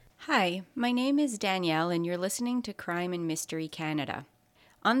Hi, my name is Danielle, and you're listening to Crime and Mystery Canada.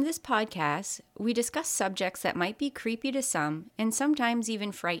 On this podcast, we discuss subjects that might be creepy to some and sometimes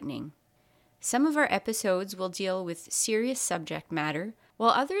even frightening. Some of our episodes will deal with serious subject matter, while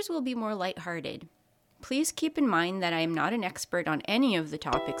others will be more lighthearted. Please keep in mind that I am not an expert on any of the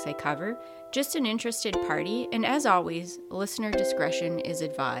topics I cover, just an interested party, and as always, listener discretion is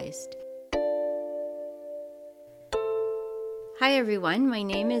advised. Hi everyone, my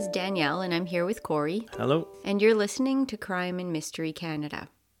name is Danielle and I'm here with Corey. Hello. And you're listening to Crime and Mystery Canada.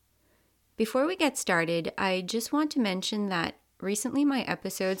 Before we get started, I just want to mention that recently my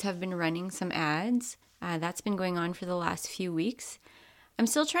episodes have been running some ads. That's been going on for the last few weeks. I'm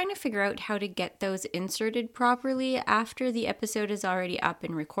still trying to figure out how to get those inserted properly after the episode is already up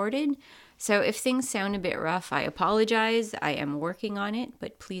and recorded. So if things sound a bit rough, I apologize. I am working on it,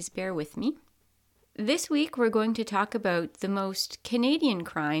 but please bear with me. This week, we're going to talk about the most Canadian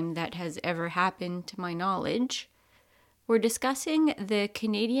crime that has ever happened to my knowledge. We're discussing the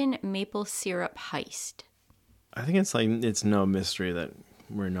Canadian maple syrup heist. I think it's no mystery that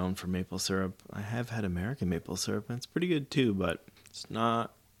we're known for maple syrup. I have had American maple syrup, and it's pretty good too, but it's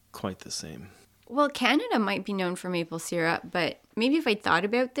not quite the same. Well, Canada might be known for maple syrup, but maybe if I'd thought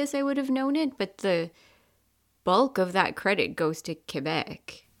about this, I would have known it, but the bulk of that credit goes to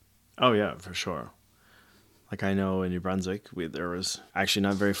Quebec. Oh yeah, for sure. Like I know in New Brunswick, there was actually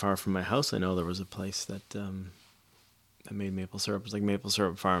not very far from my house. I know there was a place that made maple syrup. It was like Maple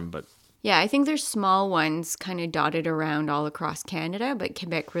Syrup Farm, but yeah, I think there's small ones kind of dotted around all across Canada, but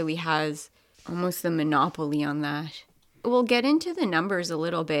Quebec really has almost the monopoly on that. We'll get into the numbers a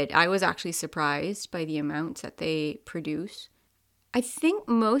little bit. I was actually surprised by the amounts that they produce. I think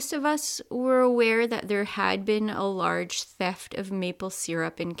most of us were aware that there had been a large theft of maple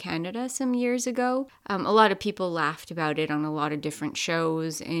syrup in Canada some years ago. A lot of people laughed about it on a lot of different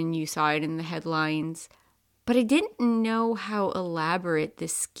shows, and you saw it in the headlines. But I didn't know how elaborate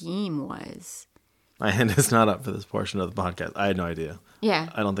this scheme was. My hand is not up for this portion of the podcast. I had no idea. Yeah.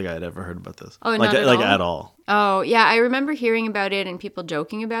 I don't think I had ever heard about this. Oh, not at all? Oh, yeah. I remember hearing about it and people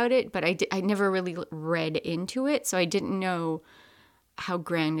joking about it, but I never really read into it, so I didn't know how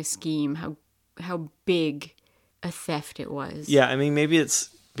grand a scheme, how big a theft it was. Yeah, I mean, maybe it's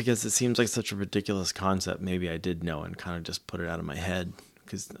because it seems like such a ridiculous concept. Maybe I did know and kind of just put it out of my head.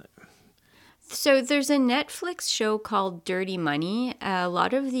 So there's a Netflix show called Dirty Money. A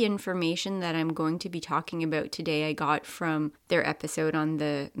lot of the information that I'm going to be talking about today I got from their episode on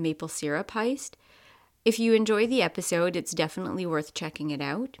the maple syrup heist. If you enjoy the episode, it's definitely worth checking it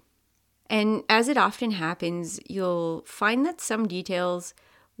out. And as it often happens, you'll find that some details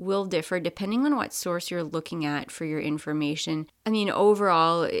will differ depending on what source you're looking at for your information. I mean,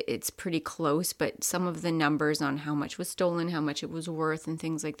 overall, it's pretty close, but some of the numbers on how much was stolen, how much it was worth, and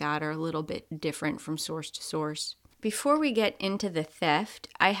things like that are a little bit different from source to source. Before we get into the theft,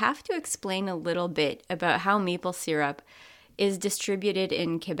 I have to explain a little bit about how maple syrup is distributed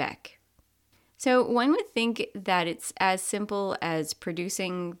in Quebec. So one would think that it's as simple as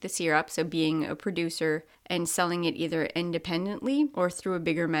producing the syrup, so being a producer and selling it either independently or through a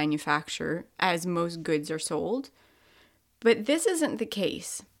bigger manufacturer, as most goods are sold. But this isn't the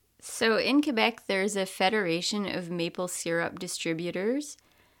case. So in Quebec, there's a federation of maple syrup distributors.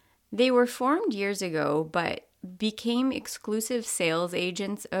 They were formed years ago, but became exclusive sales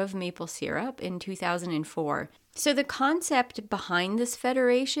agents of maple syrup in 2004. So the concept behind this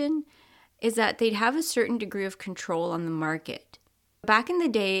federation is that they'd have a certain degree of control on the market. Back in the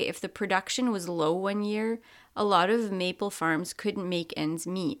day, if the production was low one year, a lot of maple farms couldn't make ends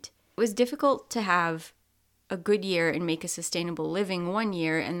meet. It was difficult to have a good year and make a sustainable living one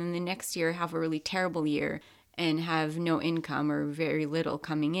year, and then the next year have a really terrible year and have no income or very little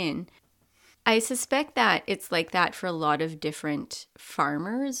coming in. I suspect that it's like that for a lot of different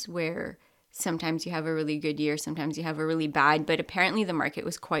farmers, where sometimes you have a really good year, sometimes you have a really bad, but apparently the market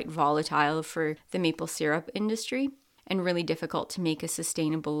was quite volatile for the maple syrup industry and really difficult to make a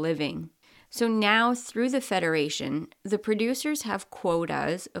sustainable living. So now through the federation, the producers have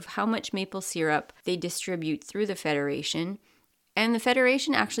quotas of how much maple syrup they distribute through the federation, and the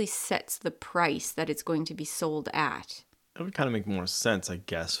federation actually sets the price that it's going to be sold at. That would kind of make more sense, I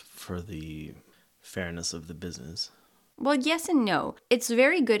guess, for the fairness of the business. Well, yes and no. It's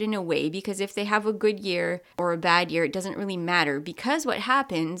very good in a way because if they have a good year or a bad year, it doesn't really matter, because what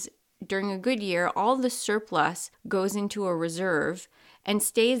happens during a good year, all the surplus goes into a reserve and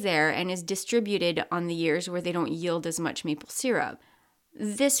stays there and is distributed on the years where they don't yield as much maple syrup.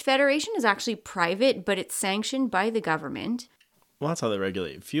 This federation is actually private, but it's sanctioned by the government. Well, that's how they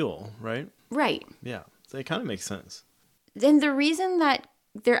regulate fuel, right? Right. Yeah, so it kind of makes sense. And the reason that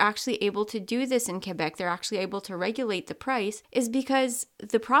they're actually able to do this in Quebec, they're actually able to regulate the price, is because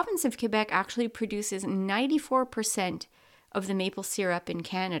the province of Quebec actually produces 94% of the maple syrup in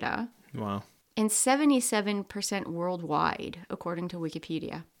Canada. Wow. And 77% worldwide, according to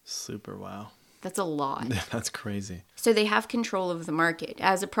Wikipedia. Super wow. That's a lot. That's crazy. So they have control of the market.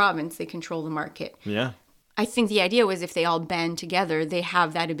 As a province, they control the market. Yeah. I think the idea was if they all band together, they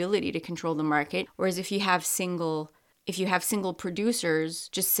have that ability to control the market. Whereas if you have single producers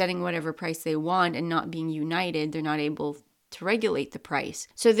just setting whatever price they want and not being united, they're not able to regulate the price.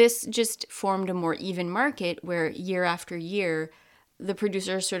 So this just formed a more even market where year after year, the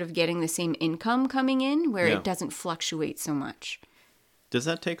producer is sort of getting the same income coming in where it doesn't fluctuate so much. Does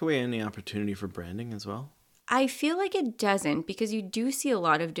that take away any opportunity for branding as well? I feel like it doesn't, because you do see a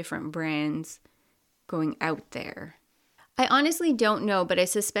lot of different brands going out there. I honestly don't know, but I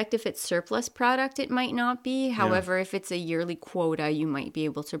suspect if it's surplus product, it might not be. However, if it's a yearly quota, you might be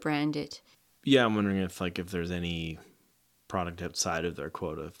able to brand it. Yeah, I'm wondering if there's any product outside of their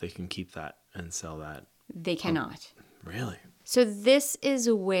quota, if they can keep that and sell that. They cannot. Really? So this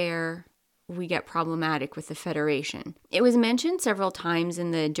is where we get problematic with the Federation. It was mentioned several times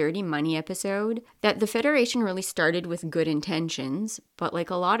in the Dirty Money episode that the Federation really started with good intentions, but like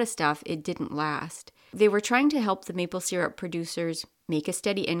a lot of stuff, it didn't last. They were trying to help the maple syrup producers make a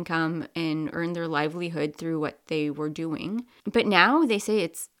steady income and earn their livelihood through what they were doing. But now they say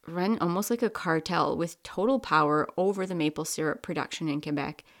it's run almost like a cartel with total power over the maple syrup production in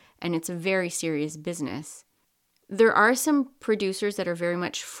Quebec, and it's a very serious business. There are some producers that are very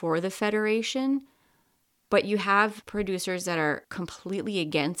much for the Federation, but you have producers that are completely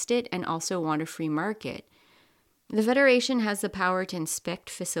against it and also want a free market. The Federation has the power to inspect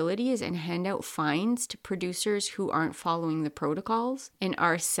facilities and hand out fines to producers who aren't following the protocols and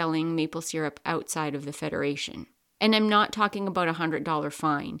are selling maple syrup outside of the Federation. And I'm not talking about a $100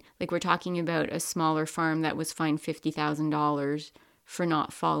 fine. Like, we're talking about a smaller farm that was fined $50,000 for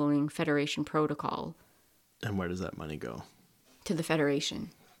not following Federation protocol. And where does that money go? To the Federation.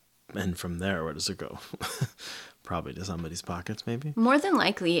 And from there, where does it go? Probably to somebody's pockets, maybe? More than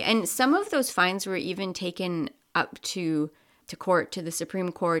likely. And some of those fines were even taken up to court, to the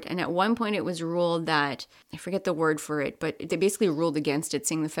Supreme Court. And at one point it was ruled that, I forget the word for it, but they basically ruled against it,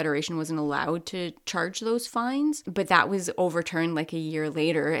 saying the Federation wasn't allowed to charge those fines. But that was overturned like a year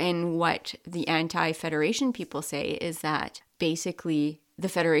later. And what the anti-Federation people say is that basically the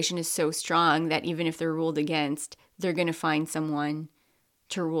Federation is so strong that even if they're ruled against, they're going to find someone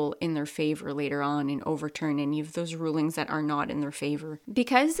to rule in their favor later on and overturn any of those rulings that are not in their favor.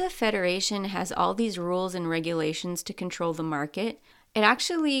 Because the Federation has all these rules and regulations to control the market, it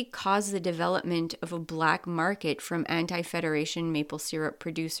actually caused the development of a black market from anti-Federation maple syrup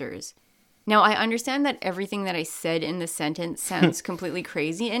producers. Now, I understand that everything that I said in the sentence sounds completely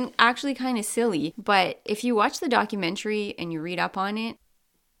crazy and actually kind of silly, but if you watch the documentary and you read up on it,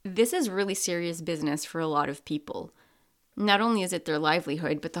 this is really serious business for a lot of people. Not only is it their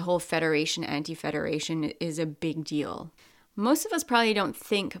livelihood, but the whole Federation, anti-Federation is a big deal. Most of us probably don't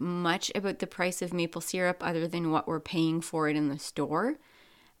think much about the price of maple syrup other than what we're paying for it in the store.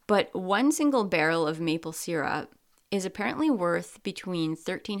 But one single barrel of maple syrup is apparently worth between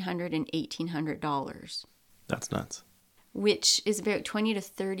 $1,300 and $1,800. That's nuts. Which is about 20 to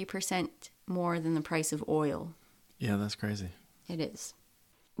 30% more than the price of oil. Yeah, that's crazy. It is.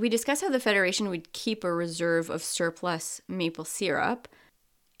 We discussed how the Federation would keep a reserve of surplus maple syrup.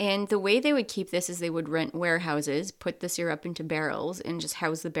 And the way they would keep this is they would rent warehouses, put the syrup into barrels, and just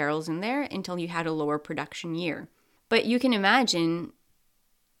house the barrels in there until you had a lower production year. But you can imagine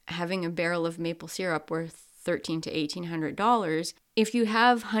having a barrel of maple syrup worth $1,300 to $1,800. If you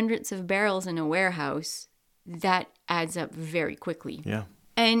have hundreds of barrels in a warehouse, that adds up very quickly. Yeah.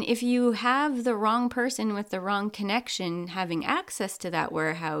 And if you have the wrong person with the wrong connection having access to that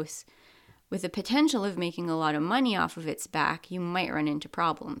warehouse with the potential of making a lot of money off of its back, you might run into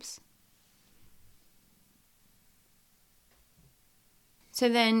problems. So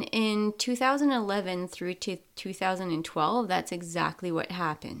then in 2011 through to 2012, that's exactly what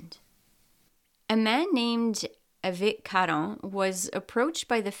happened. A man named Avik Caron was approached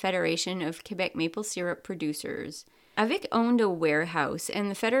by the Federation of Quebec Maple Syrup Producers. Avik owned a warehouse, and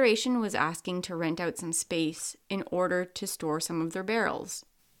the Federation was asking to rent out some space in order to store some of their barrels.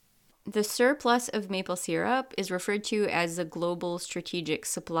 The surplus of maple syrup is referred to as the Global Strategic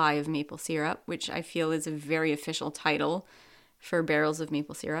Supply of Maple Syrup, which I feel is a very official title for barrels of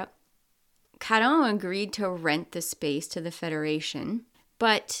maple syrup. Caron agreed to rent the space to the Federation,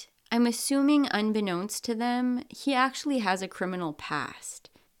 but I'm assuming unbeknownst to them, he actually has a criminal past.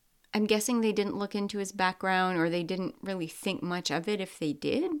 I'm guessing they didn't look into his background, or they didn't really think much of it if they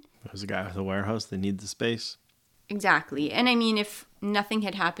did. There's a guy with a warehouse. They need the space. Exactly. And I mean, if nothing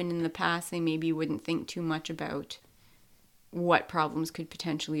had happened in the past, they maybe wouldn't think too much about what problems could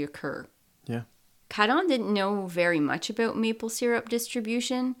potentially occur. Yeah. Caron didn't know very much about maple syrup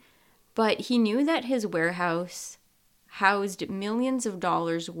distribution, but he knew that his warehouse housed millions of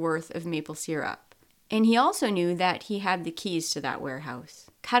dollars worth of maple syrup. And he also knew that he had the keys to that warehouse.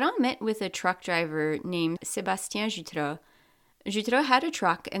 Caron met with a truck driver named Sébastien Jutras. Jutras had a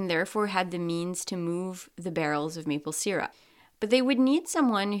truck and therefore had the means to move the barrels of maple syrup. But they would need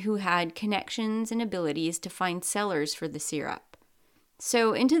someone who had connections and abilities to find sellers for the syrup.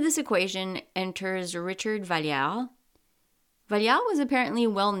 So into this equation enters Richard Valliere. Valliere was apparently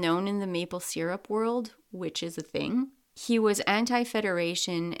well known in the maple syrup world, which is a thing. He was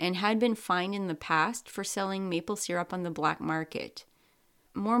anti-Federation and had been fined in the past for selling maple syrup on the black market.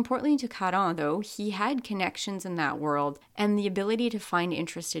 More importantly to Caron, though, he had connections in that world and the ability to find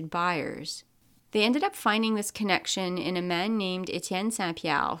interested buyers. They ended up finding this connection in a man named Etienne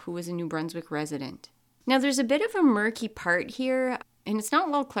Saint-Pierre, who was a New Brunswick resident. Now, there's a bit of a murky part here, and it's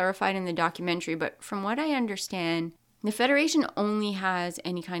not well clarified in the documentary, but from what I understand, the Federation only has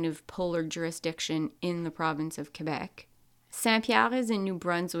any kind of pull or jurisdiction in the province of Quebec. Saint-Pierre is a New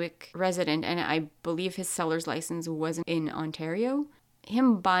Brunswick resident, and I believe his seller's license wasn't in Ontario.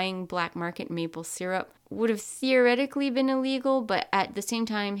 Him buying black market maple syrup would have theoretically been illegal, but at the same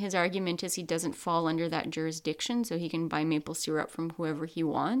time, his argument is he doesn't fall under that jurisdiction, so he can buy maple syrup from whoever he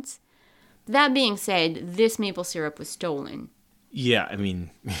wants. That being said, this maple syrup was stolen. Yeah, I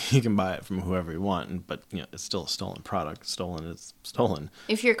mean, you can buy it from whoever you want, but it's still a stolen product. Stolen is stolen.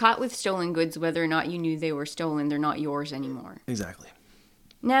 If you're caught with stolen goods, whether or not you knew they were stolen, they're not yours anymore. Exactly.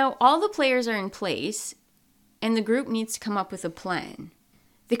 Now, all the players are in place, and the group needs to come up with a plan.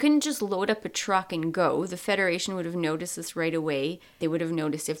 They couldn't just load up a truck and go. The Federation would have noticed this right away. They would have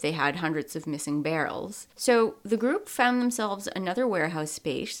noticed if they had hundreds of missing barrels. So the group found themselves another warehouse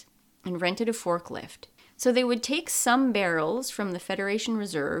space and rented a forklift. So they would take some barrels from the Federation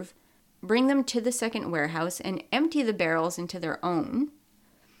Reserve, bring them to the second warehouse, and empty the barrels into their own.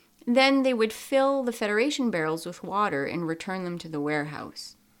 Then they would fill the Federation barrels with water and return them to the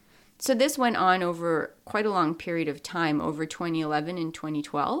warehouse. So this went on over quite a long period of time, over 2011 and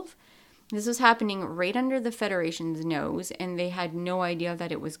 2012. This was happening right under the Federation's nose, and they had no idea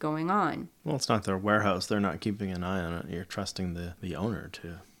that it was going on. Well, it's not their warehouse. They're not keeping an eye on it. You're trusting the owner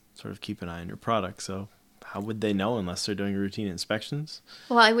to sort of keep an eye on your product, so how would they know unless they're doing routine inspections?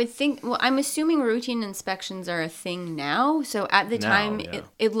 Well, I'm assuming routine inspections are a thing now. So at the time, yeah.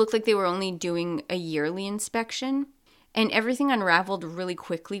 it looked like they were only doing a yearly inspection. And everything unraveled really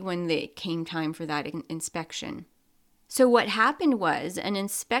quickly when it came time for that inspection. So what happened was an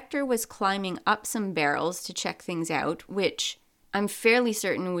inspector was climbing up some barrels to check things out, which I'm fairly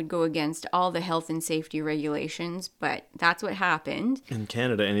certain would go against all the health and safety regulations, but that's what happened. In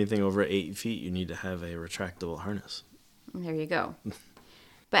Canada, anything over 8 feet, you need to have a retractable harness. There you go.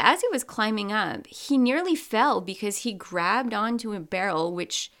 But as he was climbing up, he nearly fell because he grabbed onto a barrel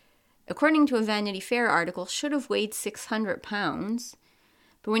which, according to a Vanity Fair article, should have weighed 600 pounds.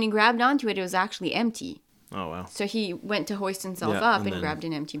 But when he grabbed onto it, it was actually empty. Oh, wow. So he went to hoist himself up and grabbed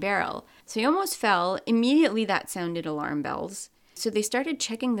an empty barrel. So he almost fell. Immediately that sounded alarm bells. So they started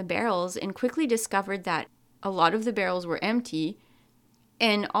checking the barrels and quickly discovered that a lot of the barrels were empty,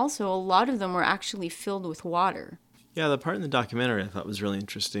 and also a lot of them were actually filled with water. Yeah, the part in the documentary I thought was really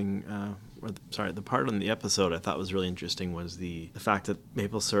interesting, the part on the episode I thought was really interesting was the fact that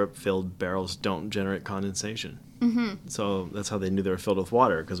maple syrup-filled barrels don't generate condensation. Mm-hmm. So that's how they knew they were filled with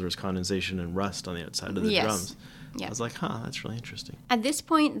water, because there was condensation and rust on the outside of the drums. Yeah. I was like, that's really interesting. At this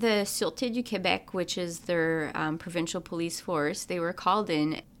point, the Sûreté du Québec, which is their provincial police force, they were called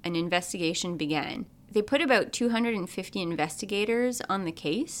in. An investigation began. They put about 250 investigators on the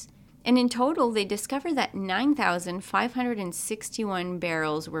case, and in total, they discovered that 9,561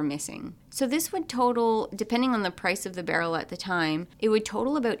 barrels were missing. So this would total, depending on the price of the barrel at the time, it would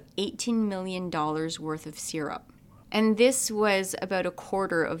total about $18 million worth of syrup. And this was about a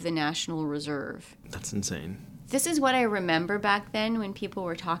quarter of the National Reserve. That's insane. This is what I remember back then when people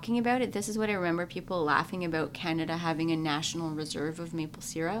were talking about it. This is what I remember people laughing about Canada having a national reserve of maple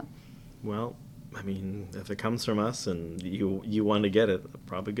syrup. Well, I mean, if it comes from us and you want to get it,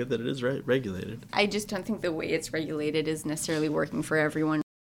 probably good that it is regulated. I just don't think the way it's regulated is necessarily working for everyone.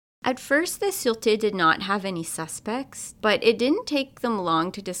 At first, the Sûreté did not have any suspects, but it didn't take them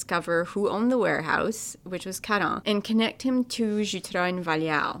long to discover who owned the warehouse, which was Caron, and connect him to Jutras and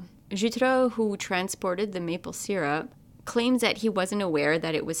Valliere. Jutras, who transported the maple syrup, claims that he wasn't aware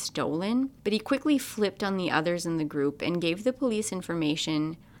that it was stolen, but he quickly flipped on the others in the group and gave the police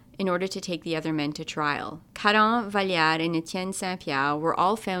information in order to take the other men to trial. Caron, Valliere, and Etienne Saint-Pierre were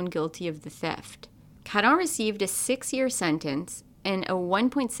all found guilty of the theft. Caron received a 6-year sentence and a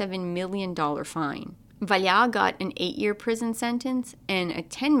 $1.7 million fine. Valliere got an 8-year prison sentence and a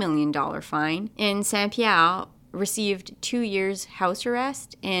 $10 million fine, and Saint-Pierre received 2 years house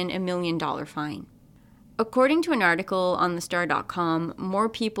arrest and a $1 million fine. According to an article on thestar.com, more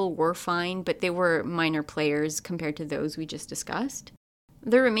people were fined, but they were minor players compared to those we just discussed.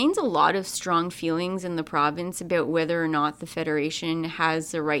 There remains a lot of strong feelings in the province about whether or not the Federation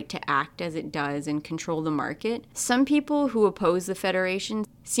has the right to act as it does and control the market. Some people who oppose the Federation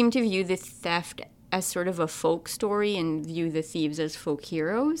seem to view the theft as sort of a folk story and view the thieves as folk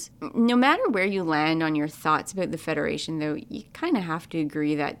heroes. No matter where you land on your thoughts about the Federation, though, you kind of have to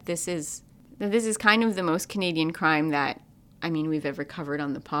agree that this is kind of the most Canadian crime that, we've ever covered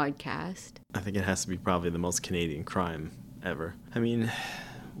on the podcast. I think it has to be probably the most Canadian crime ever.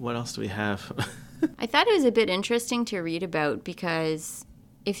 What else do we have? I thought it was a bit interesting to read about because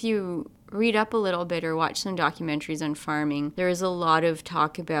if you read up a little bit or watch some documentaries on farming, there is a lot of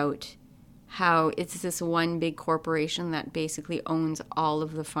talk about how it's this one big corporation that basically owns all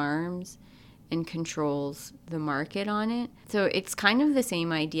of the farms and controls the market on it. So it's kind of the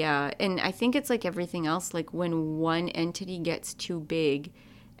same idea. And I think it's like everything else, like when one entity gets too big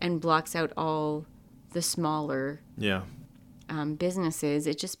and blocks out all the smaller businesses,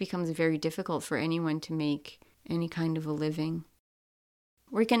 it just becomes very difficult for anyone to make any kind of a living.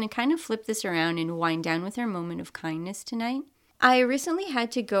 We're going to kind of flip this around and wind down with our moment of kindness tonight. I recently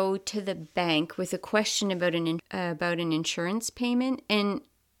had to go to the bank with a question about an insurance payment, and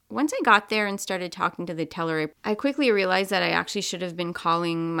once I got there and started talking to the teller, I quickly realized that I actually should have been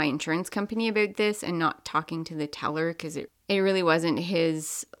calling my insurance company about this and not talking to the teller because it really wasn't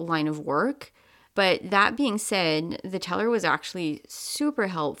his line of work. But that being said, the teller was actually super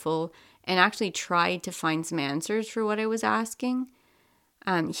helpful and actually tried to find some answers for what I was asking.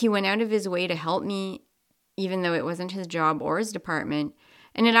 He went out of his way to help me, even though it wasn't his job or his department.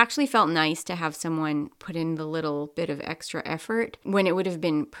 And it actually felt nice to have someone put in the little bit of extra effort when it would have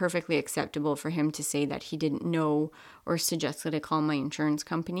been perfectly acceptable for him to say that he didn't know or suggest that I call my insurance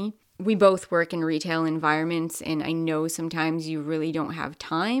company. We both work in retail environments, and I know sometimes you really don't have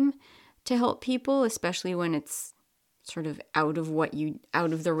time to help people, especially when it's sort of out of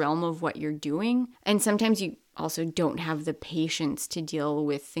the realm of what you're doing. And sometimes you also don't have the patience to deal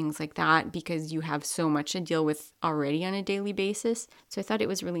with things like that because you have so much to deal with already on a daily basis. So I thought it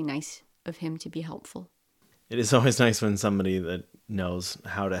was really nice of him to be helpful. It is always nice when somebody that knows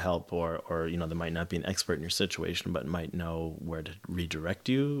how to help or they might not be an expert in your situation, but might know where to redirect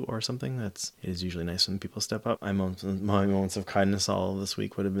you or something. It is usually nice when people step up. My moments of kindness all this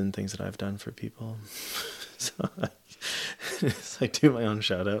week would have been things that I've done for people. So I do my own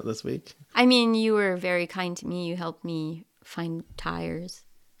shout out this week. You were very kind to me. You helped me find tires,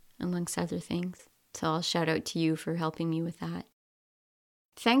 amongst other things. So I'll shout out to you for helping me with that.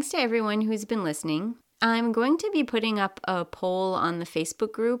 Thanks to everyone who's been listening. I'm going to be putting up a poll on the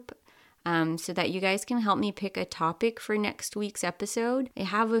Facebook group so that you guys can help me pick a topic for next week's episode. I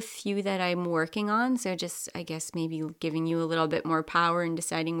have a few that I'm working on, so just, I guess, maybe giving you a little bit more power in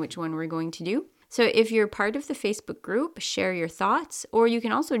deciding which one we're going to do. So if you're part of the Facebook group, share your thoughts, or you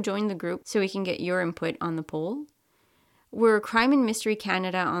can also join the group so we can get your input on the poll. We're Crime and Mystery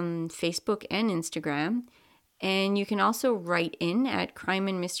Canada on Facebook and Instagram. And you can also write in at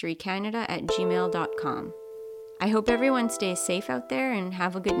crimeandmysterycanada@gmail.com. I hope everyone stays safe out there and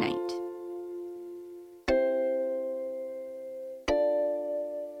have a good night.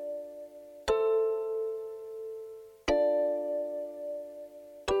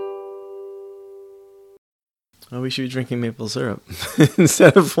 Oh, we should be drinking maple syrup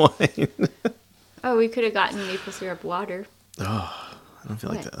instead of wine. Oh, we could have gotten maple syrup water. Oh, I don't feel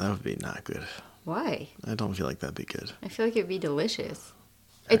like that. That would be not good. Why? I don't feel like that'd be good. I feel like it'd be delicious.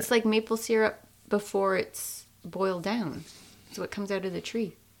 It's like maple syrup before it's boiled down. It's what comes out of the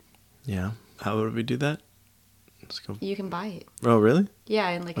tree. Yeah. How would we do that? Let's go. You can buy it. Oh, really? Yeah,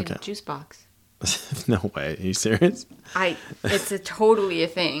 in a juice box. No way. Are you serious? It's totally a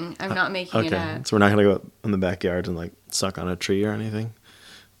thing. I'm not making it up. So we're not going to go in the backyard and suck on a tree or anything?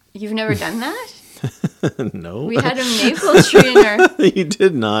 You've never done that? No. We had a maple tree in our... You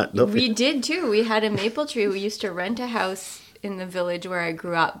did not. No. We did too. We had a maple tree. We used to rent a house in the village where I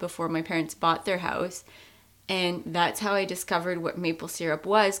grew up before my parents bought their house. And that's how I discovered what maple syrup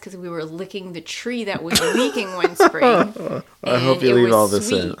was, because we were licking the tree that was leaking one spring. I hope you leave all this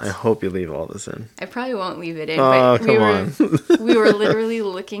sweet. in. I hope you leave all this in. I probably won't leave it in, Oh, but come on. we were literally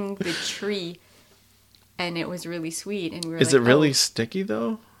licking the tree, and it was really sweet. And we were Is like, it really oh, sticky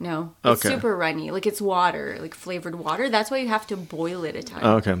though? no, it's Okay. super runny. Like, it's water, like flavored water. That's why you have to boil it a ton.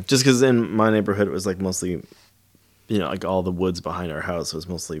 Oh, okay. Just because in my neighborhood it was like mostly, like all the woods behind our house was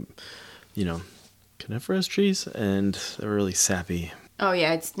mostly, coniferous trees, and they were really sappy. Oh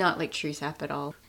yeah, it's not like tree sap at all.